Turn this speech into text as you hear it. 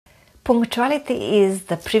Punctuality is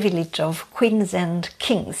the privilege of queens and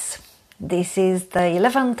kings. This is the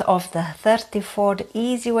 11th of the 34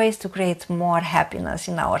 easy ways to create more happiness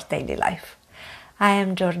in our daily life. I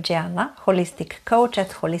am Georgiana, holistic coach at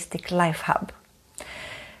Holistic Life Hub.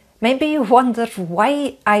 Maybe you wonder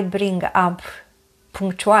why I bring up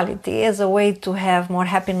punctuality as a way to have more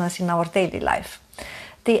happiness in our daily life.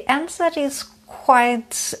 The answer is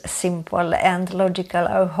quite simple and logical,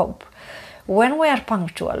 I hope. When we are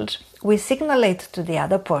punctual, we signalate to the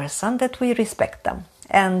other person that we respect them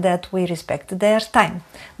and that we respect their time,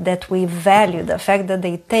 that we value the fact that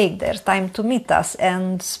they take their time to meet us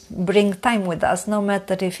and bring time with us, no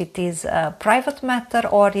matter if it is a private matter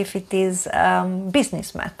or if it is a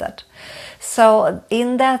business matter. So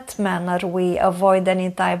in that manner, we avoid any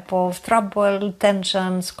type of trouble,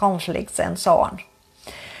 tensions, conflicts, and so on.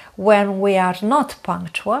 When we are not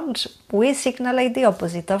punctual, we signalate the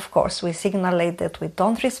opposite, of course. We signalate that we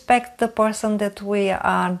don't respect the person that we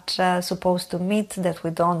are supposed to meet, that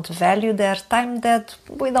we don't value their time, that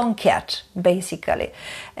we don't care, basically.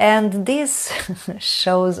 And this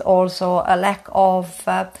shows also a lack of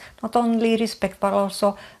not only respect, but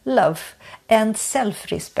also love and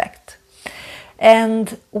self-respect.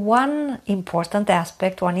 And one important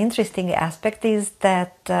aspect, one interesting aspect is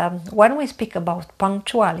that when we speak about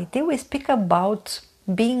punctuality, we speak about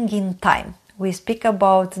being in time. We speak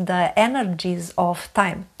about the energies of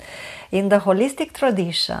time. In the holistic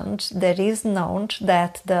traditions, there is known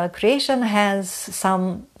that the creation has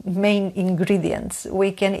some main ingredients.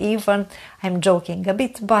 We can even, I'm joking a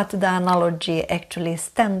bit, but the analogy actually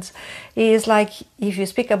stands, is like if you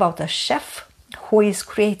speak about a chef who is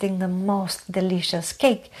creating the most delicious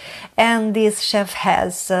cake, and this chef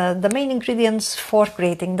has the main ingredients for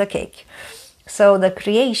creating the cake. So the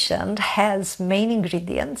creation has main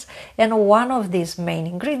ingredients, and one of these main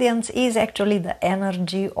ingredients is actually the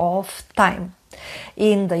energy of time.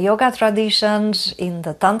 In the yoga traditions, in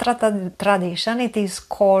the tantra tradition, it is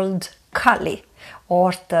called Kali,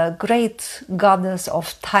 or the great goddess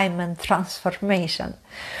of time and transformation.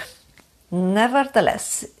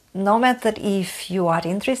 Nevertheless, no matter if you are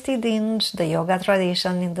interested in the yoga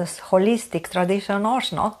tradition, in the holistic tradition or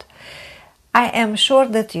not, I am sure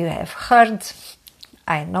that you have heard,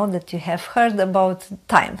 I know that you have heard about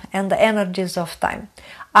time and the energies of time.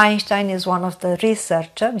 Einstein is one of the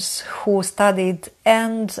researchers who studied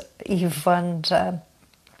and even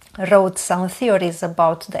wrote some theories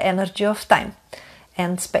about the energy of time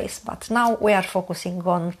and space. But now we are focusing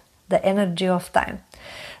on the energy of time.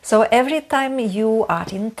 So every time you are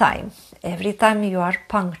in time, every time you are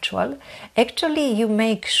punctual, actually you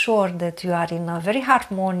make sure that you are in a very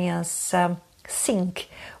harmonious sync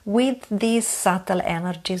with these subtle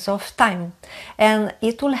energies of time. And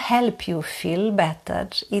it will help you feel better.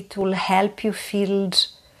 It will help you feel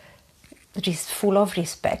full of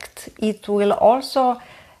respect. It will also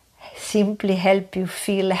simply help you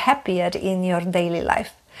feel happier in your daily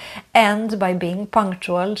life. And by being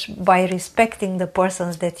punctual, by respecting the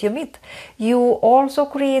persons that you meet, you also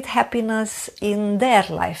create happiness in their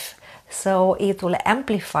life. So it will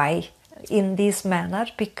amplify in this manner,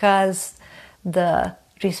 because the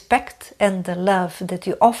respect and the love that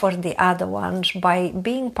you offer the other ones by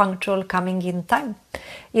being punctual, coming in time,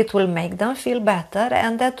 it will make them feel better,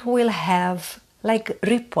 and that will have like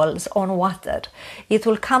ripples on water. It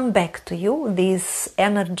will come back to you, this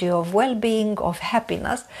energy of well-being, of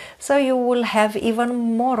happiness, so you will have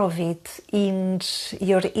even more of it in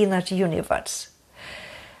your inner universe.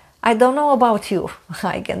 I don't know about you,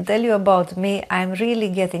 I can tell you about me. I'm really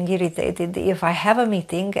getting irritated if I have a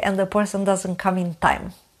meeting and the person doesn't come in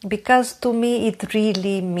time, because to me it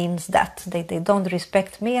really means that they don't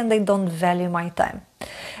respect me and they don't value my time.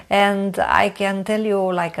 And I can tell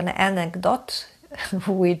you like an anecdote,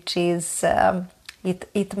 which is,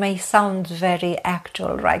 it may sound very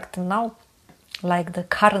actual right now, like the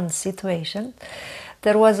current situation.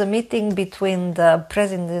 There was a meeting between the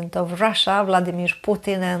President of Russia, Vladimir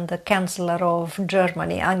Putin, and the Chancellor of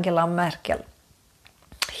Germany, Angela Merkel.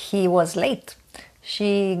 He was late.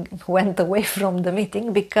 She went away from the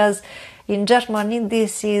meeting because in Germany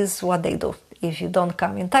this is what they do. If you don't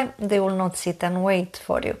come in time, they will not sit and wait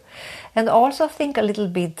for you. And also think a little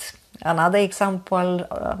bit, another example,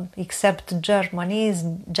 except Germany, is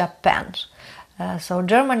Japan. So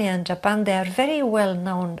Germany and Japan, they are very well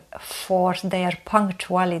known for their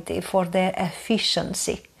punctuality, for their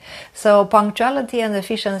efficiency. So punctuality and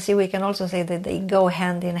efficiency, we can also say that they go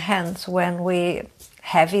hand in hand when we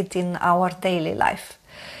have it in our daily life.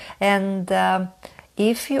 And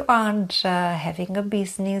if you aren't having a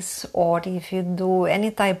business, or if you do any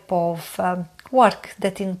type of work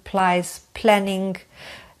that implies planning,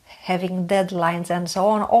 having deadlines and so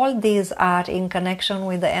on, all these are in connection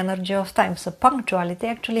with the energy of time. So punctuality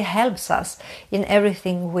actually helps us in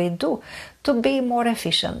everything we do to be more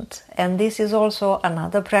efficient. And this is also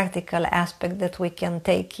another practical aspect that we can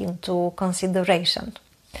take into consideration.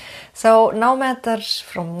 So no matter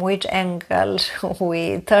from which angle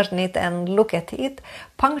we turn it and look at it,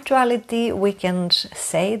 punctuality, we can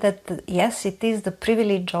say that yes, it is the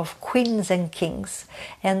privilege of queens and kings,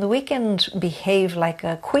 and we can behave like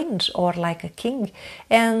a queen or like a king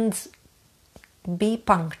and be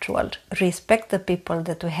punctual, respect the people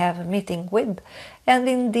that we have a meeting with, and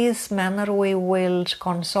in this manner we will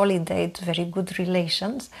consolidate very good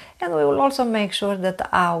relations, and we will also make sure that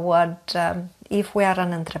our if we are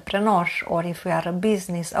an entrepreneur or if we are a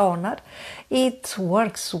business owner, it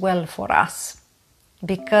works well for us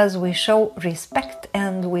because we show respect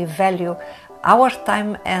and we value our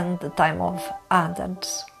time and the time of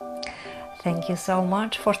others. Thank you so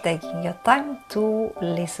much for taking your time to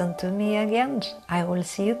listen to me again. I will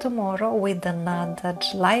see you tomorrow with another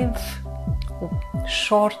live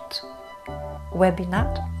short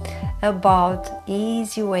webinar about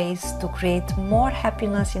easy ways to create more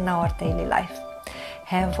happiness in our daily life.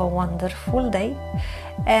 Have a wonderful day,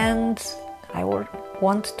 and I would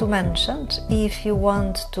want to mention, if you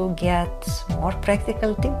want to get more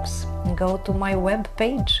practical tips, go to my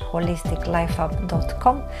webpage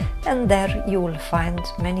holisticlifeup.com, and there you will find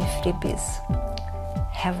many freebies.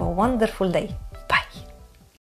 Have a wonderful day.